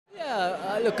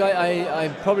Yeah, look,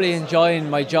 I'm probably enjoying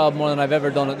my job more than I've ever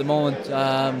done at the moment.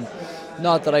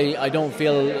 Not that I don't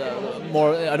feel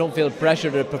I don't feel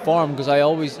pressure to perform, because I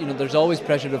always, there's always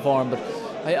pressure to perform, but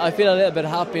I feel a little bit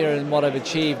happier in what I've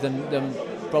achieved than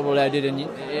probably I did in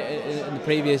the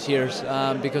previous years,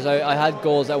 because I had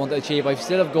goals I want to achieve. I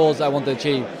still have goals I want to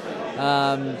achieve,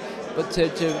 but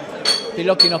to be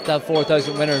lucky enough to have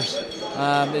 4,000 winners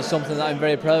is something that I'm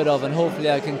very proud of, and hopefully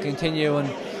I can continue, and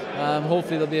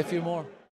hopefully there'll be a few more.